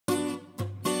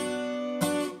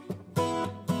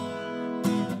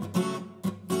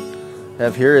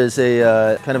have here is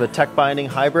a kind of a tech binding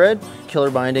hybrid,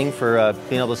 killer binding for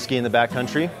being able to ski in the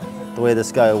backcountry. The way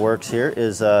this guy works here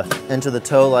is into the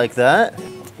toe like that.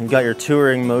 You've got your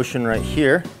touring motion right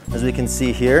here. As we can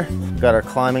see here, we've got our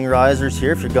climbing risers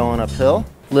here if you're going uphill.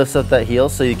 Lifts up that heel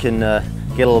so you can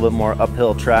get a little bit more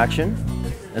uphill traction.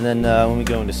 And then when we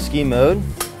go into ski mode,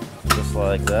 just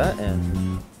like that,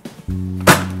 and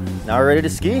now we're ready to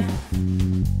ski.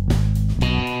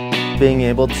 Being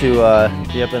able to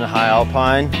be up in the high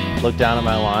alpine, look down at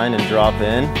my line and drop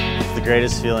in, it's the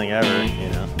greatest feeling ever, you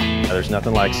know. There's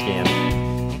nothing like skiing.